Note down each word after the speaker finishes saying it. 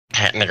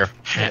Hat nigger.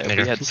 Hat nigger.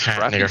 We had Hat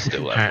Scrappy nigger.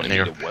 still, that Hat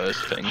wouldn't be nigger. the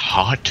worst thing.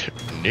 Hot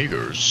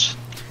niggers.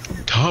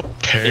 Top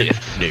 10 Yeah.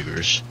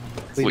 niggers.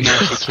 Wait,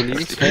 Mikey, can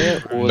you say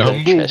it or the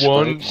Number chest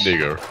one brakes?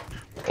 nigger.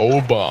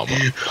 Obama.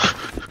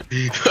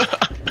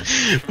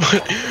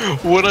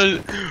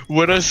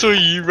 when I saw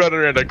you run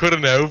around, I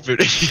couldn't help it.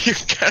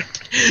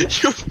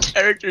 Your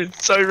character is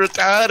so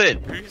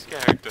retarded. Whose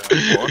character?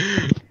 What?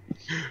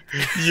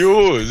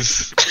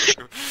 Yours.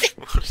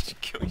 Why did you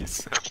kill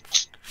yourself?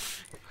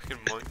 Fucking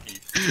monkey.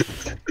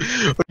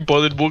 I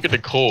bothered walking the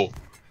call.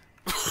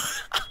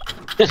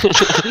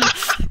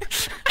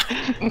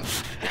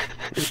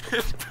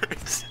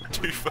 Bruce,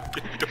 two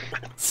fucking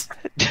doors.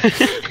 Get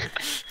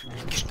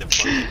the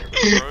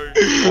fucking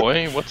bro.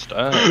 Boy, what's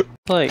that?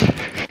 Like,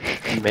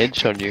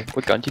 meds on you.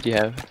 What gun did you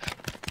have?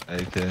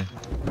 Okay.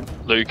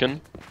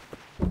 Lucan?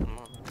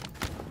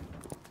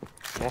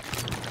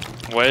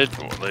 Where'd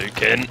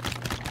Lucan?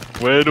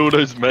 Where'd all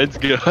those meds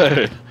go?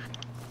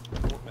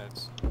 What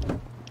meds?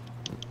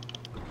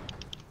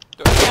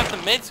 Don't you have the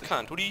meds,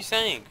 cunt? What are you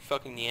saying?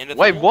 Fucking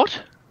Neanderthal? Wait,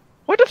 what?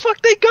 Where the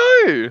fuck they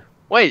go?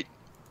 Wait.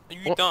 Are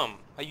you What? dumb?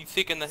 Are you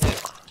thick in the head?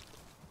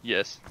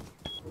 Yes.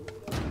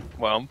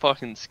 Well, I'm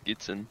fucking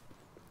skitzing.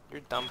 You're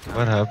a dumb cunt.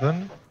 What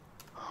happened?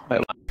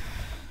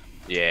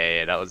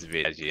 Yeah, that was a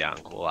bit edgy,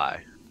 Uncle.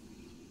 Lie.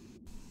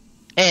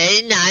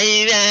 Hey, no,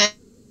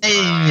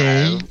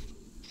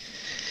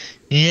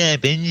 yeah,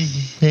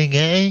 happens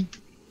again.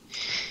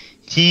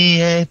 She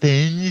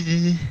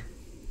happens.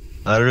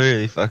 I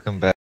really fucking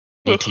bad.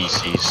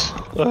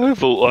 ETCs.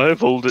 I've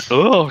all it.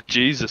 Oh,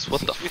 Jesus,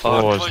 what the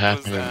fuck? What's was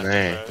happening that,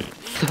 there?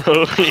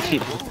 bro?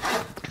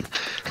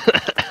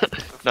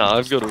 No,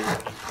 I've got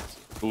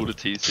all the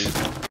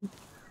TCs.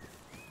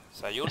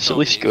 So your That's at job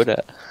least is, good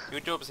at. your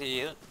job's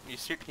here, you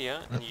sit here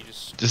and you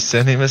just... Just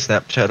send him a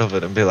Snapchat of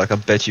it and be like, I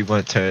bet you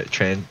won't turn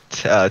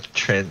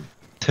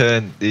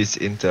this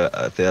into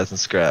 1,000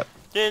 scrap.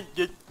 I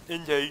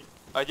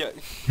don't...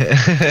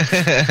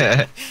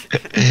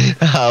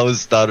 I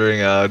was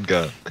stuttering hard,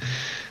 go.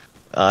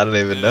 I don't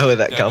even know where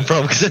that come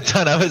from because I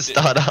don't have a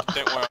stutter.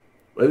 Don't worry.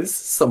 Well, this is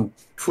some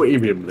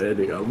premium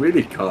learning, I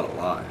really can't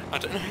lie. I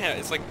don't know how,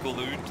 it's like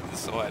glued to the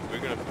side. We're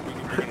gonna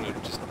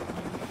just...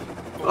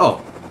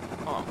 Oh,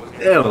 Oh, we're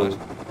gonna ew.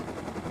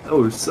 That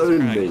was so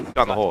neat.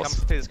 Go on the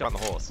horse. Please go on the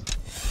horse.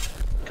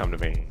 Come to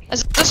me.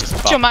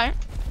 That's your mate.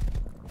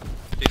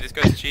 Dude, this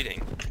guy's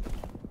cheating.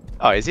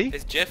 Oh, is he?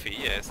 It's Jeffy,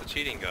 yeah, it's the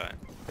cheating guy.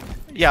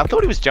 Yeah, I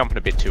thought he was jumping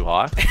a bit too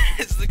high.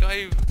 It's the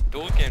guy who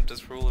door camped us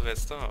for all of our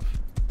stuff.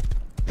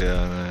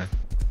 Yeah, I know.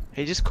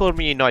 He just called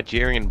me a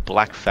Nigerian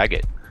black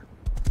faggot.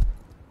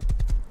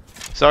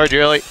 Sorry,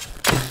 Julie.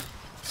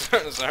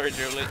 Sorry,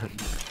 Julie.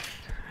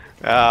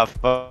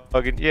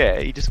 Fucking yeah.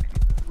 He just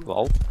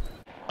lol.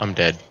 I'm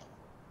dead.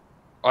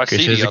 I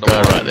Chris, see there's the a other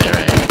guy one. right there,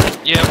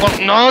 eh? Yeah,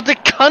 what? No, the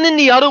cunt in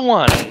the other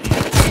one.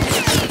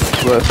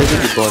 It's worth it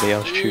with your body,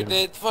 I'll shoot Dude, him.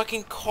 they're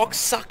fucking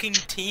cock-sucking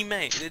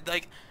teammates. They're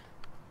like...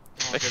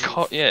 They're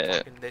they're yeah.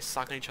 fucking- they're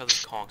sucking each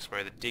other's cocks,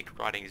 bro. The dick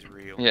riding is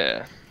real.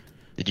 Yeah.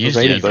 Did you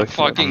Rating see both that?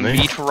 of them. Fucking me?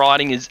 meat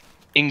riding is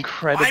I'm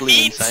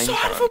incredibly insane.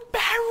 inside of cunt. a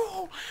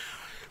barrel!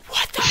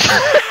 What the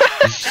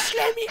fuck? Just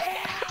let me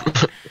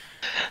out!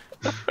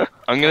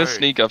 I'm gonna Bro.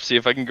 sneak up, see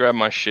if I can grab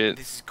my shit.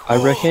 This is I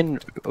cool. reckon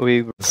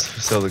we...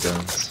 Sell the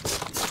guns.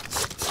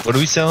 What are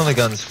we selling the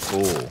guns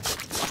for?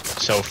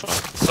 Sofa.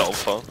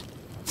 Sulfur.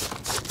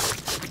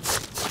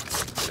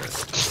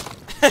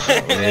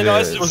 And I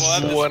Yeah.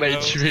 survived as 1 well.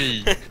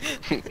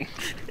 HP.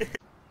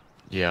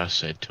 Yeah, I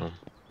said to him.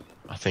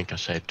 I think I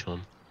said to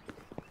him.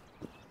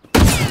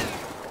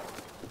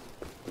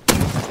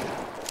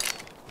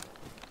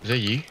 Is that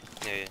you?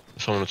 Yeah,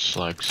 Someone with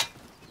slugs.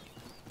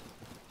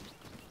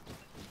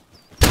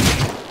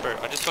 bro,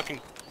 I just fucking...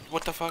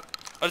 What the fuck?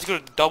 I just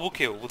got a double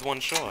kill with one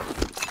shot.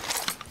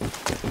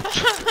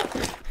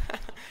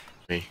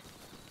 Me.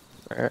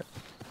 Alright.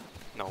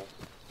 No.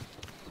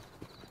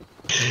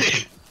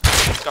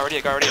 Go right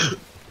here, go right here.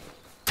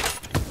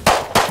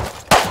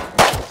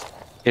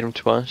 Hit him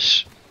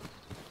twice.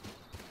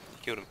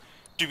 Killed him.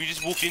 Dude, we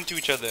just walked into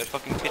each other at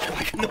fucking pitch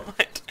black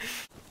night.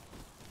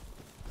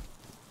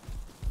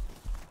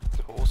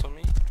 The horse on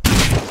me.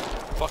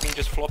 Fucking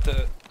just flopped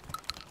a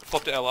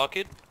LR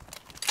kid.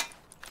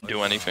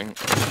 Do anything.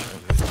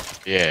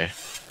 Yeah.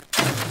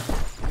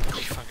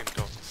 You fucking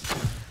dogs.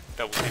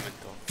 Double demon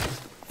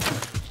dogs.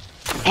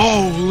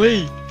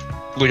 Holy!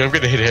 Look, I'm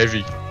gonna hit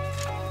heavy.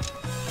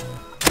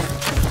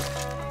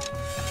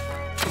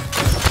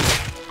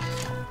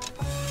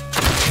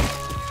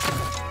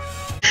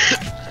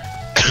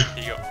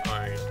 He got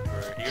owned,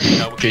 bro. He got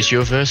double Because kill.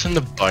 you're versing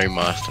the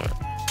Bowmaster.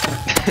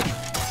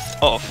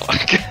 Oh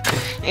fuck.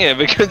 Yeah,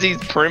 because he's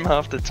prim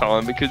half the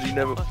time because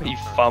he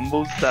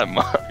fumbles that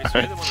much. Chris,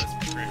 you're the one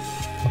that's prim.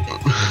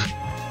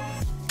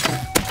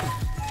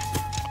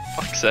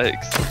 Fuck's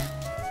sakes.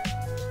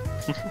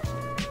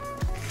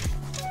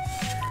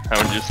 How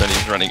would you say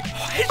he's running?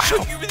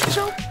 Headshot you with the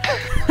jump!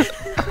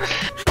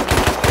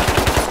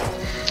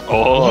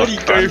 Oh, Why do you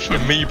go for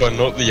me but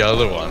not the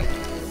other one?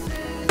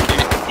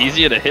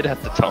 easier to hit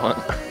at the time.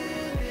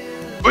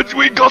 But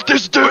we got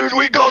this, dude.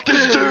 We got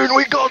this, dude.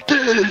 We got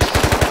this.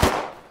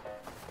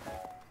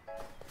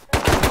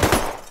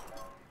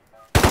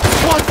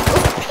 What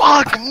the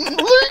fuck,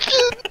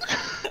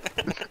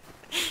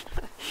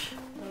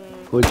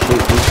 Lucan?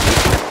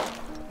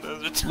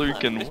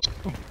 Lucan,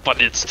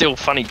 but it's still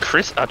funny.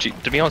 Chris, actually,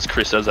 to be honest,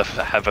 Chris does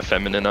have a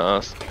feminine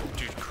ass.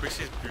 Dude,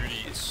 Chris's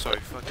booty is so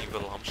fucking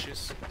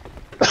voluptuous.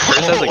 Chris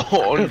has a,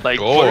 like,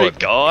 for a God.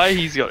 guy,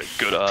 he's got a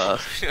good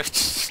ass.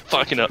 Just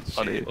Fucking up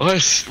funny.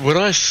 When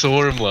I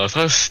saw him last,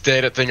 I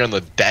stared at thing on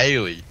the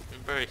daily.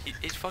 Bro,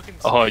 he's fucking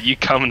Oh, you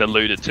coming to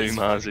loot it too,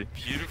 Marzi.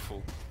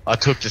 beautiful. I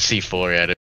took the C4 out of